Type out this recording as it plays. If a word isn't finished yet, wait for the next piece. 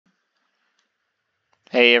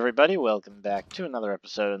Hey everybody, welcome back to another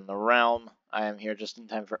episode in the realm. I am here just in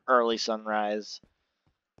time for early sunrise,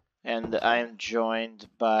 and I am joined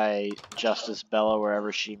by Justice Bella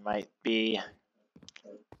wherever she might be.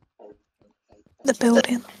 The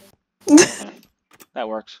building. Okay, that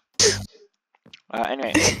works.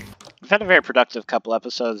 Anyway, we've had a very productive couple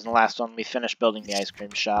episodes. In the last one, we finished building the ice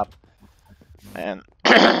cream shop. And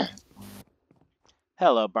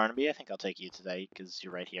hello, Barnaby. I think I'll take you today because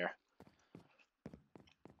you're right here.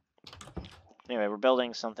 Anyway, we're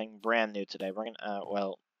building something brand new today. We're gonna,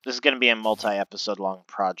 well, this is gonna be a multi-episode long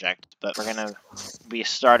project, but we're gonna be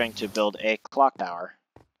starting to build a clock tower.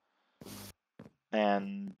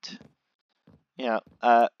 And we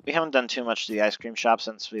haven't done too much to the ice cream shop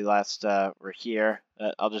since we last were here.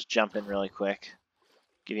 I'll just jump in really quick,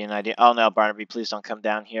 give you an idea. Oh no, Barnaby, please don't come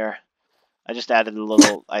down here. I just added a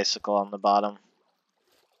little icicle on the bottom.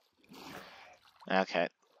 Okay.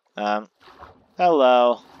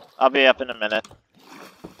 Hello. I'll be up in a minute.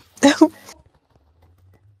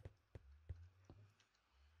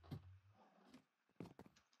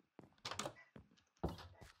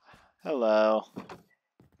 Hello.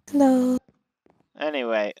 Hello.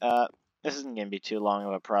 Anyway, this isn't gonna be too long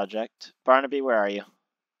of a project. Barnaby, where are you?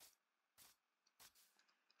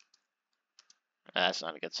 That's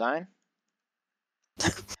not a good sign.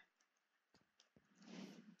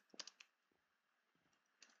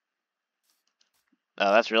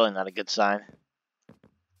 Oh, that's really not a good sign.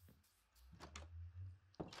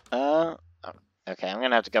 Okay, I'm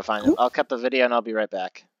gonna have to go find him. I'll cut the video and I'll be right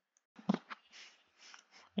back.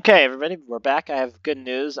 Okay, everybody, we're back. I have good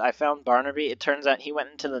news. I found Barnaby. It turns out he went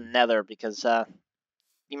into the Nether because,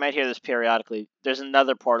 you might hear this periodically. There's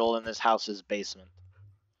another portal in this house's basement.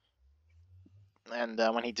 And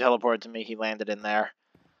when he teleported to me, he landed in there.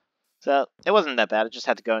 So, it wasn't that bad. I just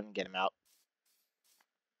had to go and get him out.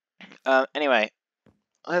 Anyway,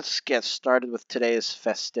 let's get started with today's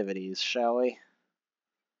festivities, shall we?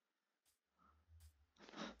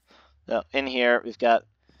 So, in here, we've got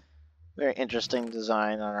very interesting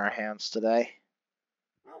design on our hands today.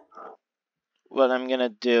 What I'm gonna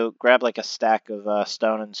do, grab like a stack of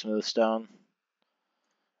stone and smooth stone.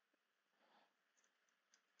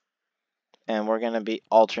 And we're gonna be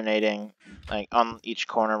alternating, like on each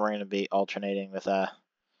corner we're gonna be alternating with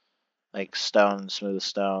like stone, smooth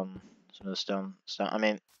stone, smooth stone, stone. I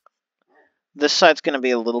mean, this side's gonna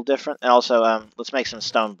be a little different. And also, let's make some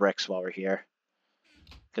stone bricks while we're here,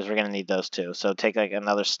 because we're gonna need those too. So take like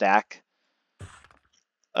another stack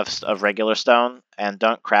of regular stone, and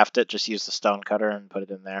don't craft it. Just use the stone cutter and put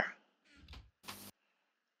it in there.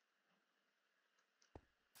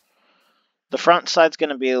 The front side's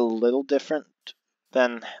gonna be a little different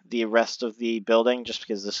than the rest of the building, just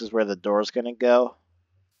because this is where the door's gonna go.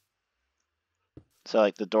 So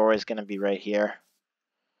like the doorway's gonna be right here.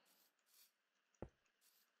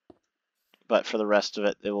 But for the rest of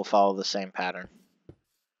it, it will follow the same pattern.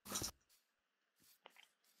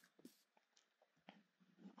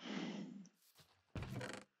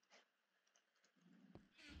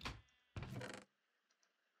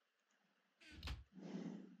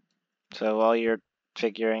 So while you're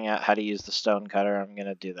figuring out how to use the stone cutter, I'm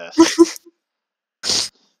gonna do this.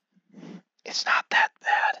 It's not that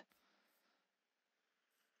bad.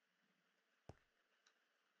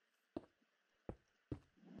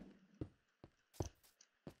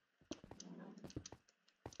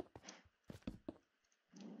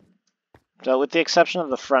 So with the exception of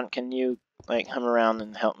the front, can you like come around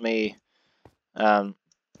and help me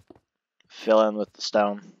fill in with the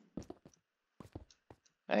stone?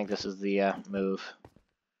 I think this is the move.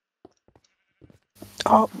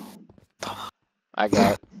 Oh. I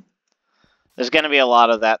got it. There's gonna be a lot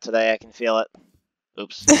of that today, I can feel it.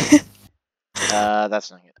 Oops. That's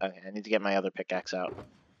not good. Okay, I need to get my other pickaxe out.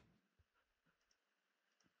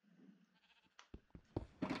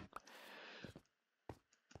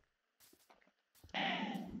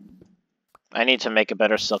 I need to make a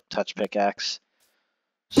better silk touch pickaxe.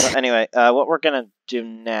 So anyway, what we're gonna do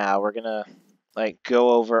now, we're gonna like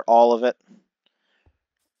go over all of it.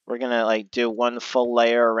 We're gonna like do one full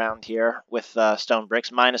layer around here with stone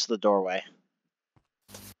bricks, minus the doorway.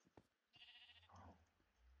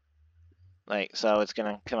 Like, so it's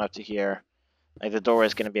gonna come up to here. Like the doorway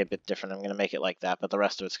is gonna be a bit different. I'm gonna make it like that, but the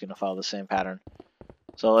rest of it's gonna follow the same pattern.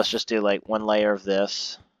 So let's just do like one layer of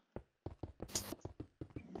this.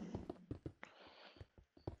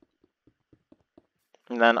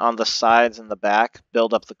 And then on the sides and the back,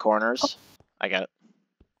 build up the corners. I got it.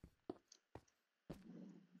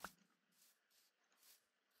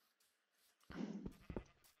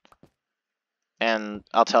 And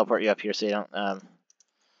I'll teleport you up here so you don't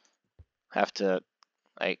have to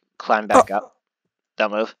Like, climb back up.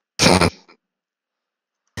 Don't move.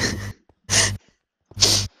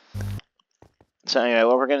 So anyway,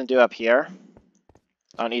 what we're going to do up here,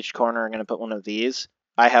 on each corner, I'm going to put one of these.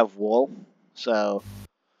 I have wool, so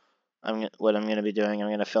what I'm going to be doing, I'm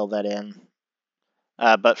going to fill that in.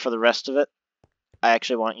 But for the rest of it, I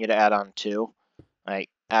actually want you to add on 2. Like,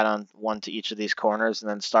 add on 1 to each of these corners, and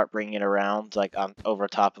then start bringing it around, like, on over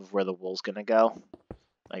top of where the wool's going to go.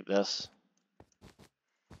 Like this.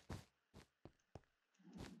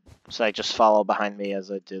 So I just follow behind me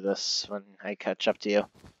as I do this when I catch up to you.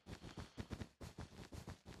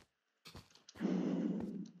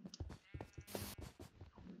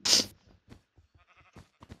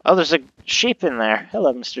 Oh, there's a sheep in there.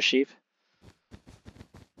 Hello, Mr. Sheep.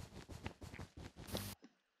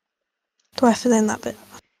 Do I fill in that bit?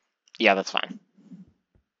 Yeah, that's fine.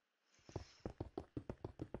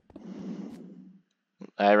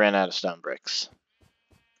 I ran out of stone bricks.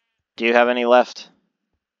 Do you have any left?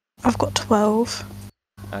 I've got 12.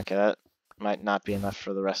 Okay, that might not be enough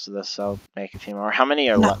for the rest of this, so I'll make a few more. How many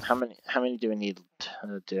are No. left? How many do we need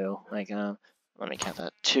to do? Like, let me count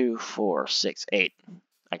that. 2, 4, 6, 8.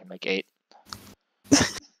 I can make 8.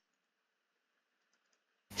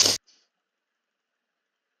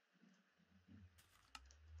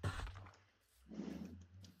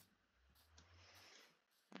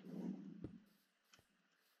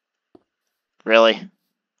 Really?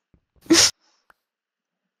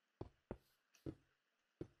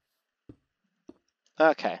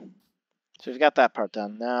 Okay. So we've got that part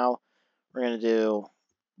done. Now we're going to do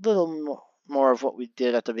a little more of what we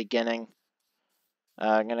did at the beginning.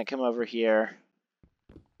 I'm going to come over here.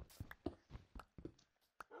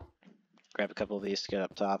 Grab a couple of these to get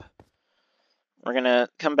up top. We're going to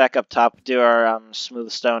come back up top, do our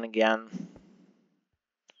smooth stone again.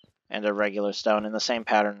 And a regular stone in the same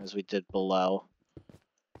pattern as we did below.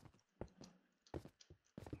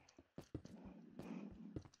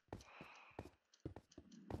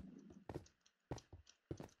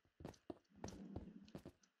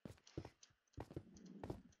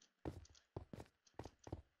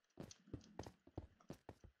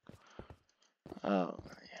 Oh,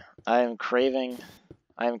 yeah. I am craving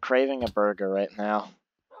a burger right now.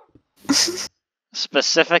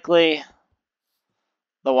 Specifically,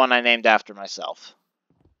 the one I named after myself.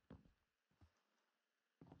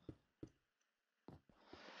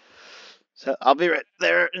 So I'll be right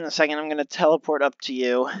there in a second. I'm going to teleport up to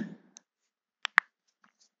you.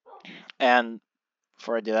 And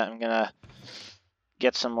before I do that, I'm going to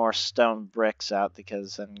get some more stone bricks out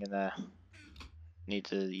because I'm going to need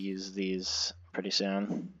to use these pretty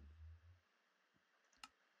soon.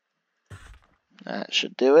 That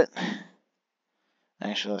should do it.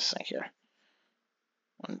 Actually, let's think here.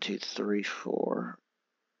 1, 2, 3, 4.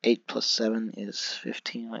 8 plus 7 is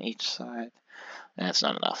 15 on each side. That's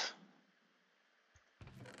not enough.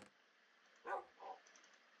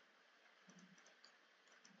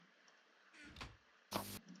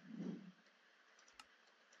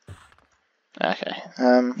 Okay.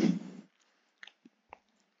 Let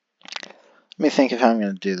me think of how I'm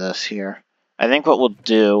going to do this here. I think what we'll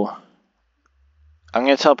do, I'm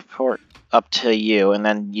going to teleport up to you, and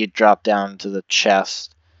then you drop down to the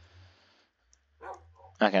chest.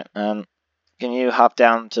 Okay. Can you hop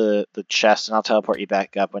down to the chest, and I'll teleport you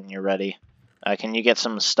back up when you're ready. Can you get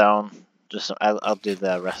some stone? I'll do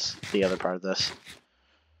the other part of this.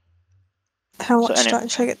 How much anyway, stone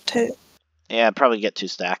should I get? 2? Yeah, probably get 2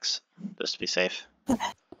 stacks, just to be safe. Okay.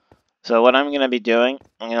 So what I'm going to be doing,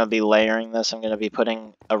 I'm going to be layering this. I'm going to be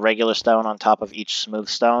putting a regular stone on top of each smooth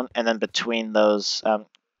stone, and then between those,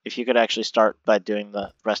 if you could actually start by doing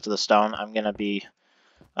the rest of the stone, I'm going to be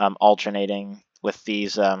alternating with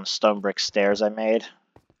these stone brick stairs I made.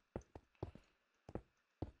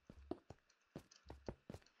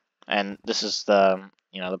 And this is the,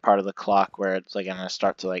 the part of the clock where it's like going to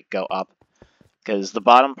start to like go up, because the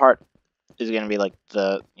bottom part is going to be like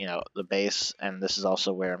the, the base, and this is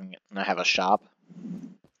also where I'm going to have a shop.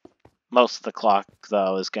 Most of the clock,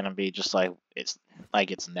 though, is going to be just like its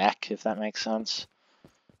neck, if that makes sense.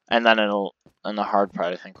 And then and the hard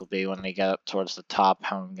part, I think, will be when we get up towards the top,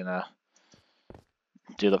 how I'm going to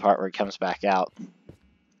do the part where it comes back out.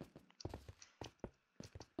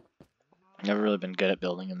 I've never really been good at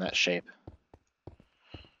building in that shape.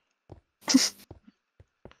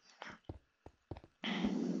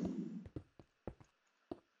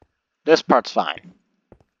 This part's fine.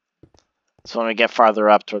 So when we get farther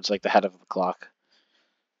up towards like the head of the clock.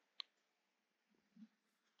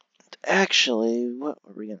 Actually, what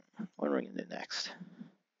are we gonna do next?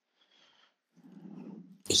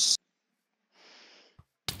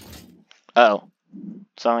 Oh,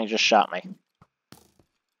 Something just shot me.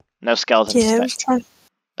 No skeletons. Yeah, I was trying.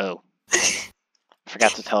 Oh.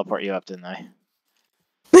 Forgot to teleport you up, didn't I?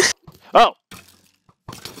 Oh!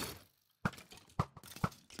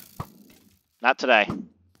 Not today.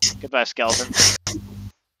 Goodbye, skeletons.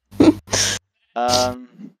 How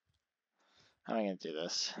am I gonna do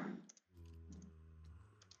this?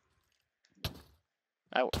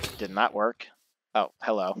 That did not work. Oh,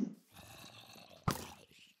 hello.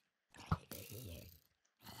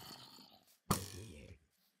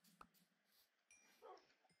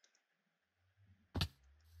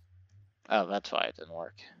 Oh, that's why it didn't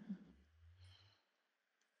work.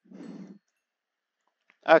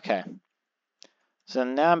 Okay. So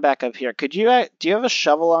now I'm back up here. Could you, do you have a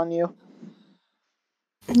shovel on you?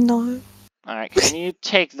 No. Alright, can you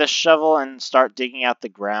take this shovel and start digging out the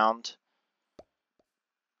ground?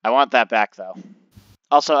 I want that back, though.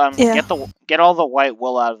 Also, Yeah. get all the white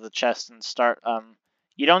wool out of the chest and start,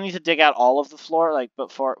 you don't need to dig out all of the floor, like,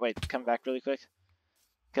 before, wait, come back really quick.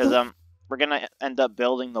 Because, we're gonna end up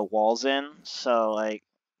building the walls in, so, like,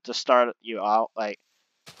 to start you out, like,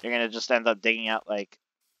 you're gonna just end up digging out, like,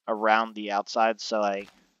 around the outside, so, like,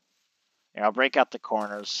 here, I'll break out the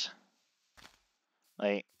corners.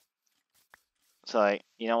 Like, so, like,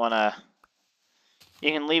 you don't wanna,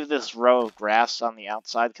 you can leave this row of grass on the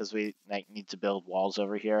outside, because we, like, need to build walls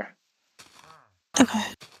over here.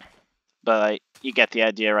 Okay. But, like, you get the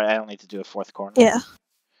idea, right? I don't need to do a fourth corner. Yeah.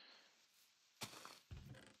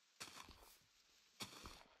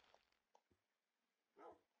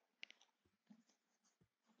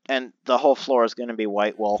 And the whole floor is going to be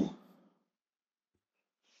white wool.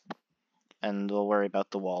 And we'll worry about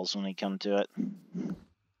the walls when we come to it.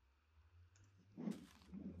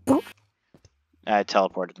 Oh. I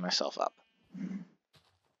teleported myself up.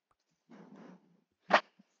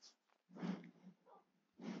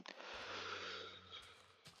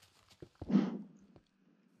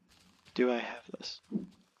 Do I have this?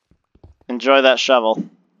 Enjoy that shovel.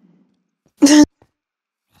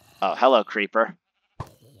 Oh, hello, creeper.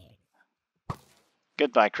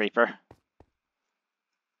 Goodbye, creeper.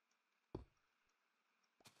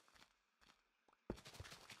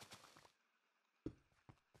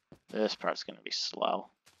 This part's going to be slow.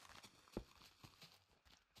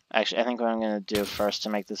 Actually, I think what I'm going to do first to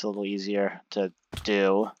make this a little easier to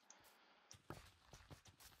do,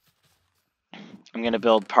 I'm going to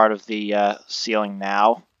build part of the ceiling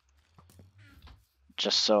now,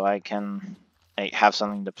 just so I can have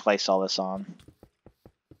something to place all this on.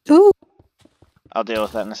 Ooh. I'll deal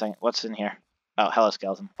with that in a second. What's in here? Oh, hello,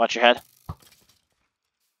 skeleton. Watch your head.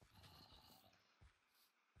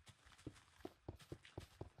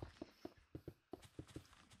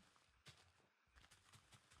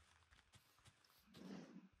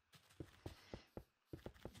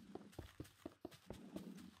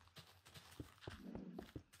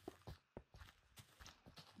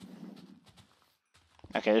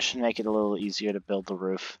 Okay, this should make it a little easier to build the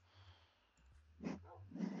roof.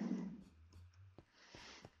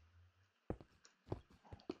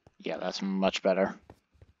 Yeah, that's much better.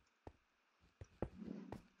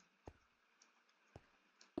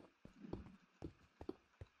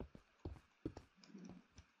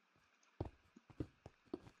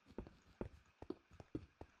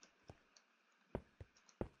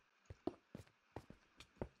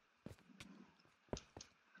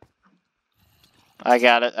 I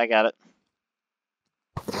got it, I got it.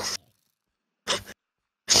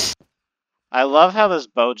 I love how this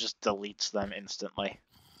bow just deletes them instantly.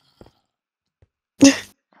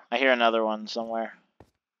 I hear another one somewhere.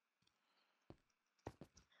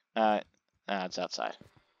 It's outside.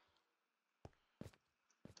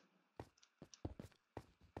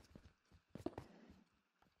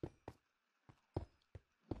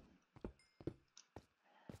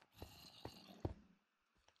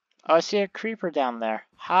 Oh, I see a creeper down there.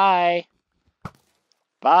 Hi.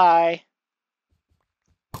 Bye.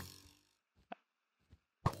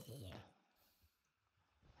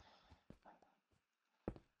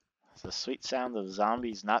 It's the sweet sound of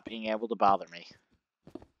zombies not being able to bother me.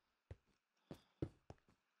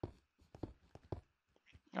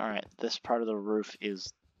 Alright, this part of the roof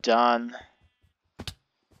is done.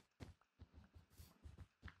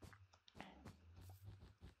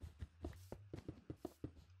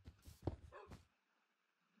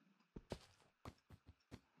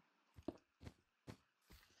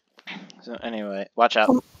 So anyway, watch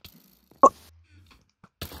out.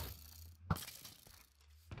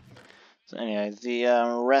 So anyway,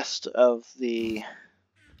 the rest of the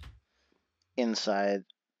inside,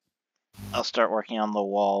 I'll start working on the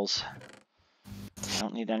walls. I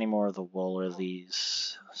don't need any more of the wool or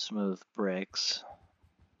these smooth bricks.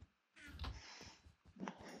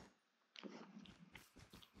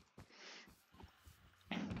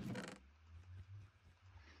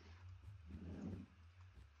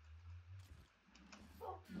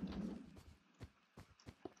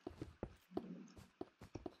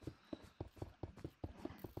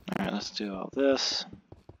 Let's do all this.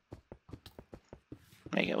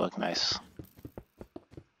 Make it look nice.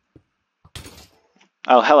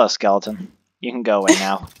 Oh, hello, skeleton. You can go away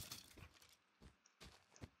now.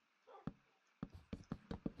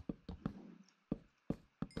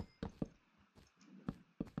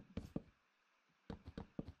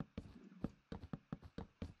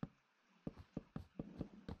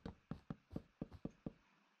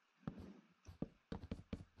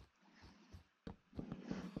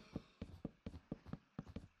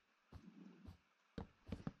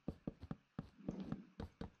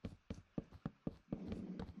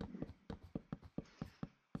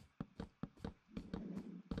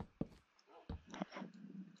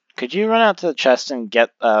 Could you run out to the chest and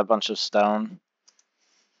get a bunch of stone?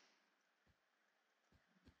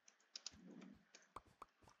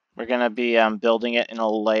 We're gonna be building it in a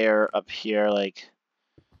layer up here, like...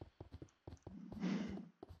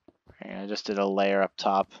 I just did a layer up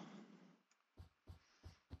top.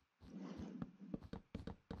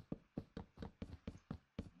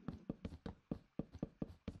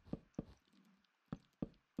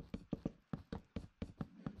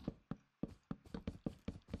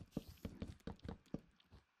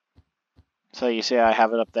 So you see I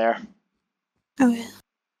have it up there? Oh yeah.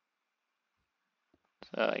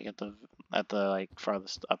 So I get at the like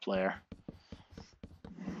farthest up layer.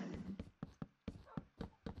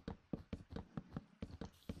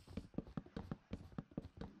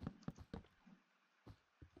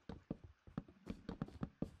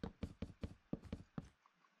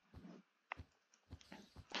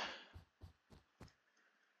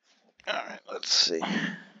 Alright, let's see.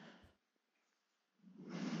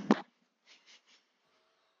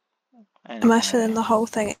 Am I filling the whole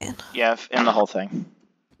thing in? Yeah, in the whole thing.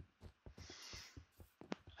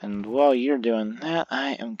 And while you're doing that,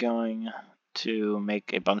 I am going to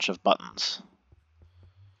make a bunch of buttons.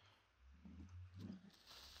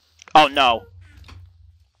 Oh no!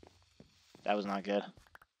 That was not good.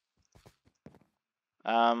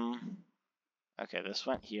 Okay, this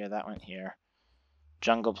went here, that went here.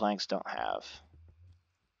 Jungle planks don't have.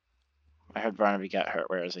 I heard Barnaby got hurt.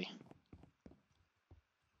 Where is he?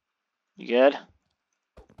 You good?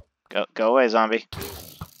 Go away, zombie.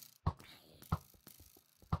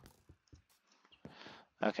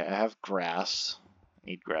 Okay, I have grass.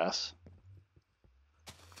 Need grass.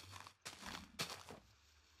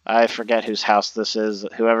 I forget whose house this is.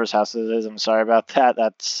 Whoever's house this is, I'm sorry about that.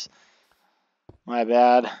 That's my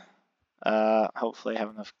bad. Hopefully I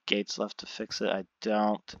have enough gates left to fix it. I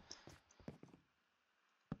don't.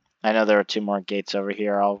 I know there are 2 more gates over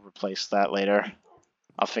here. I'll replace that later.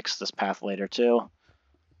 I'll fix this path later too.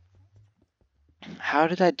 How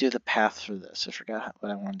did I do the path for this? I forgot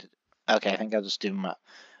what I wanted to do. Okay, I think I'll just do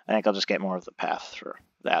I think I'll just get more of the path for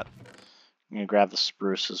that. I'm gonna grab the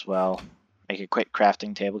spruce as well. Make a quick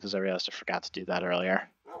crafting table because I realized I forgot to do that earlier.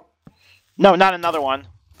 No, not another one.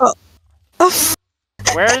 Oh. Oh.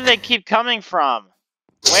 Where do they keep coming from?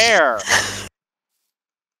 Where?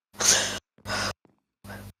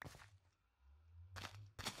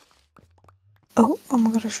 Oh my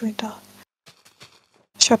god, I just read that.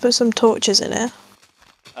 Should I put some torches in it?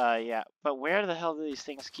 Yeah, but where the hell do these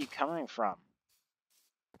things keep coming from?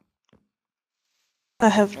 I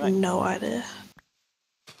have no idea.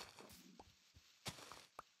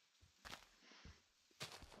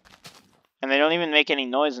 And they don't even make any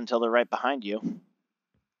noise until they're right behind you.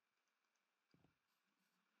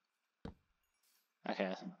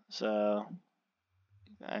 Okay, so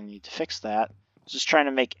I need to fix that. Just trying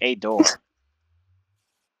to make a door.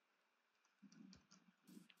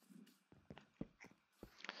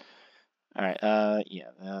 Alright, yeah,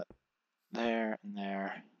 that there and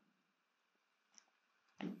there.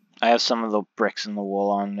 I have some of the bricks in the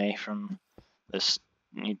wool on me from this.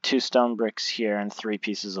 Need 2 stone bricks here and 3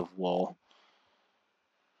 pieces of wool.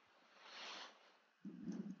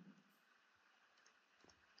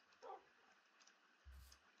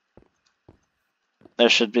 There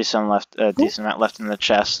should be some left, a decent amount left in the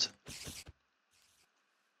chest.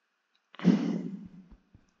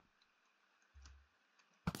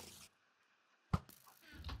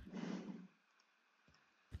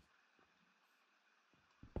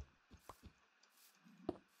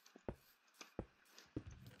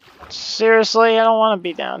 Seriously, I don't want to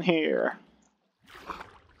be down here.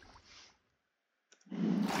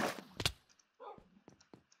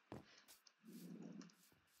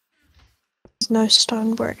 There's no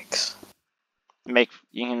stone bricks. You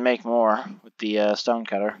can make more with the stone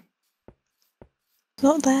cutter. It's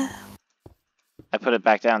not there. I put it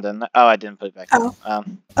back down, didn't I? Oh, I didn't put it back down.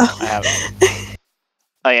 I have it.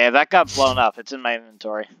 Oh yeah, that got blown up. It's in my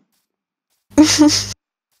inventory.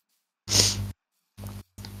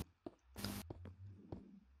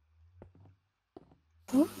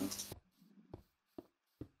 Oh,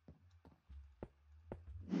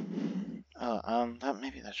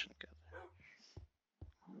 maybe that shouldn't go.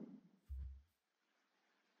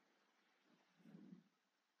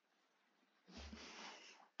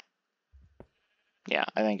 Yeah,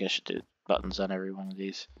 I think I should do buttons on every one of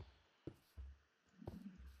these.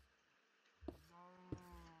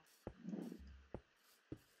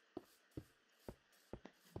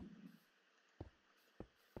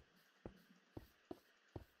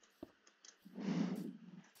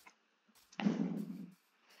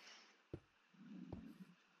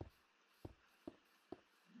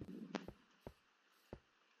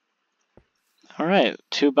 Alright,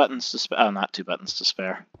 2 buttons to spare. Oh, not 2 buttons to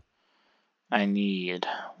spare. I need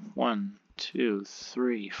 1, 2,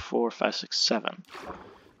 3, 4, 5, 6, 7.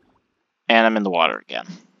 And I'm in the water again.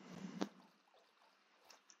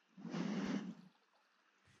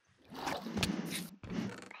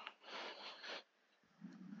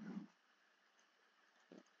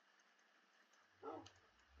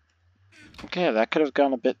 Okay, that could have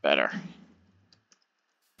gone a bit better.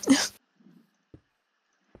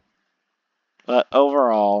 But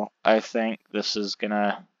overall, I think this is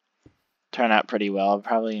gonna turn out pretty well.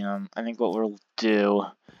 Probably, I think what we'll do,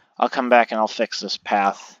 I'll come back and I'll fix this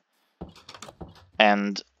path.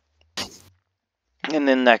 And in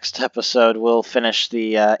the next episode, we'll finish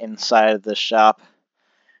the inside of the shop.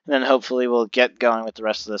 And then hopefully we'll get going with the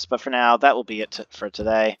rest of this. But for now, that will be it for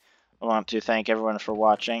today. I want to thank everyone for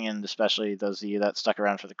watching, and especially those of you that stuck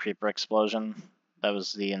around for the creeper explosion. That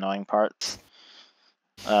was the annoying part.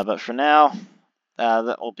 But for now,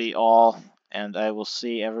 that will be all, and I will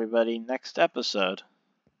see everybody next episode.